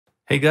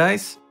Hey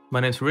guys, my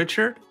name's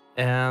Richard,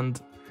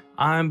 and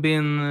I've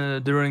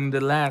been during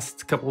the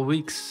last couple of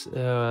weeks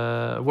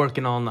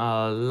working on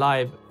a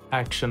live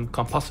action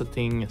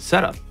compositing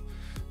setup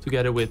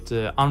together with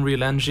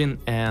Unreal Engine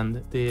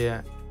and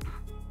the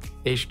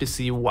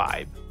HTC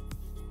Vive.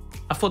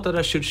 I thought that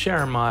I should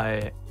share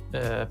my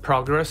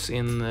progress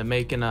in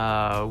making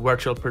a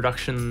virtual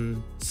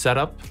production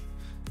setup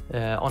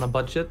on a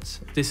budget.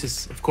 This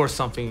is of course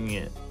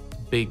something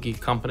big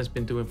companies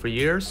been doing for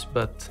years,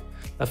 but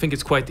I think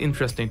it's quite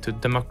interesting to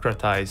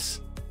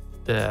democratize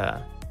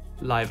the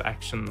live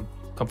action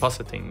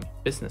compositing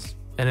business.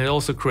 And it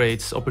also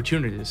creates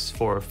opportunities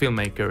for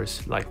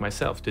filmmakers like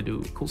myself to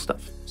do cool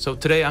stuff. So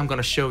today I'm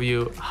gonna show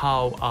you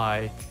how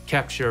I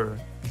capture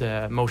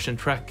the motion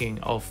tracking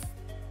of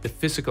the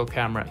physical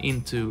camera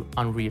into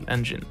Unreal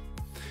Engine.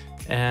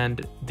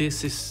 And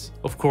this is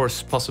of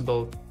course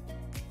possible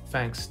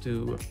thanks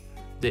to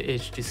the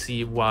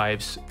HTC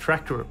Vive's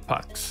Tracker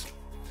pucks.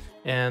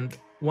 And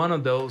one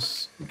of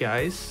those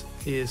guys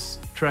is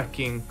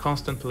tracking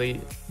constantly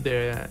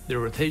the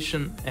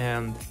rotation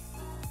and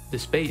the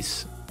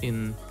space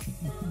in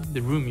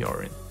the room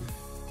you're in.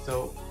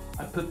 So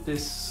I put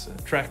this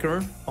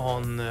tracker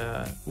on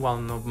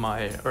one of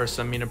my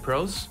Ursa Mini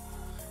Pros,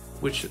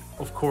 which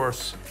of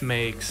course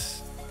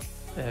makes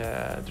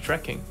the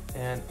tracking.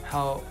 And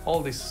how all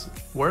this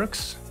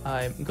works,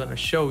 I'm gonna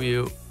show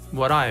you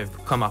what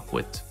I've come up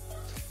with.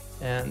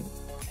 And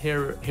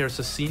here's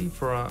a scene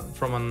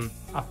from an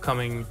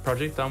upcoming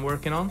project I'm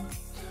working on.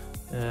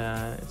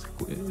 It's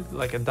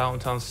like a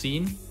downtown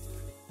scene.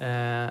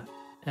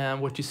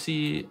 And what you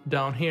see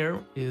down here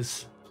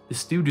is the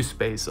studio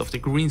space of the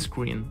green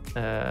screen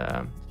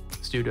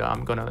studio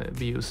I'm gonna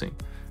be using.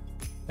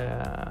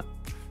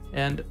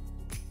 And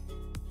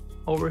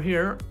over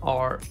here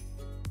are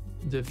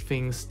the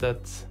things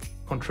that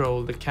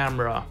control the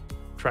camera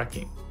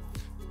tracking.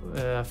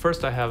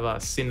 First I have a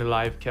Cine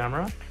Live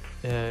camera,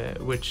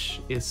 which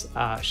is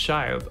a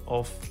child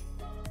of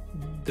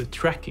the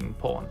tracking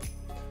pawn.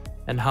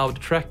 And how the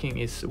tracking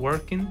is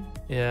working,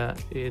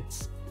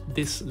 it's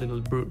this little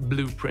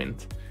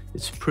blueprint.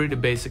 It's pretty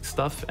basic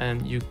stuff,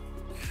 and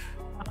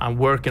I'm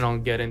working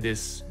on getting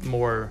this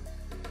more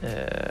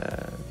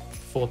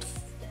thought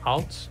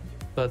out,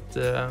 but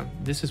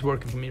this is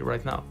working for me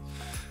right now.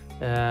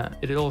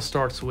 It all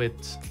starts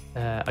with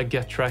a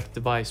get track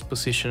device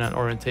position and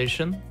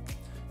orientation.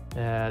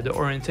 The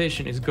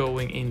orientation is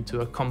going into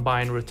a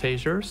combined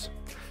rotators,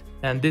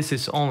 and this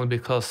is only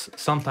because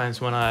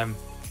sometimes when I'm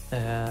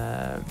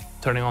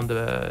turning on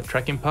the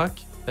tracking puck,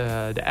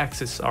 the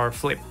axes are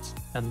flipped,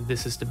 and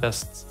this is the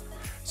best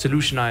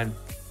solution I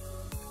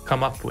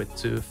come up with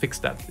to fix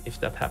that if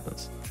that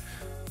happens.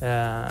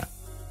 The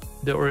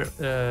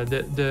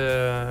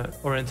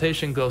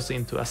orientation goes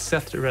into a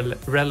set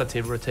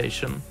relative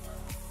rotation,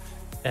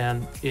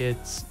 and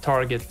its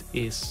target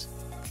is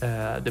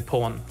the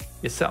pawn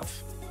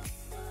itself.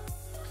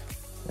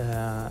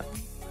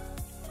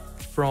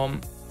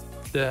 From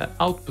the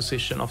out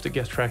position of the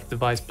get track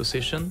device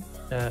position,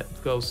 it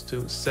goes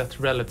to set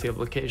relative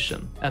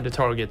location, and the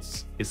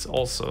target is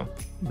also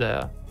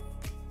the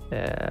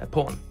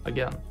pawn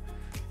again.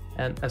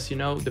 And as you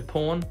know, the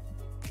pawn,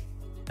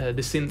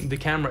 the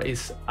camera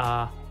is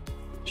a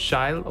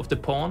child of the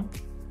pawn,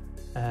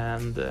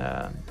 and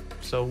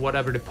so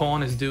whatever the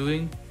pawn is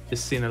doing, the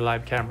Cine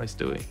Live camera is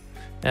doing.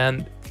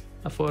 And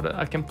I thought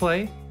I can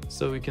play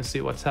so we can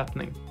see what's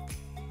happening.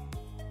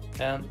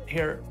 And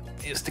here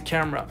is the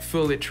camera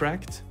fully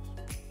tracked.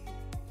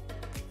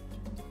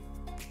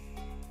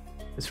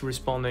 It's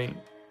responding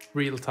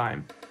real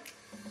time.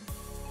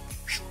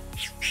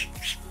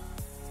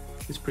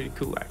 It's pretty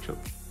cool actually.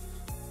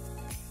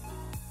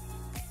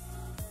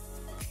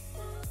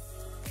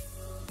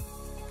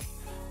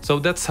 So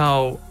that's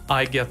how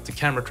I get the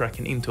camera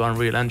tracking into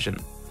Unreal Engine.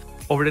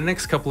 Over the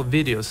next couple of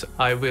videos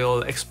I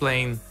will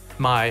explain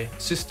my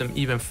system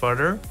even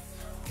further,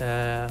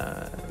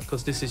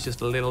 because this is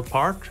just a little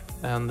part,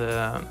 and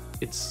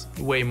it's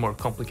way more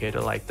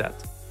complicated like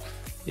that.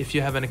 If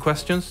you have any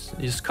questions,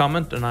 just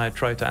comment and I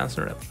try to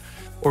answer them.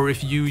 Or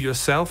if you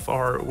yourself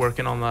are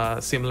working on a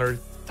similar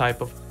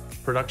type of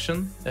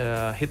production,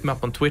 hit me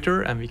up on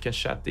Twitter and we can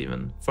chat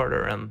even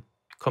further and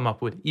come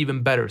up with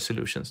even better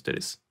solutions to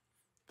this.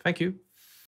 Thank you.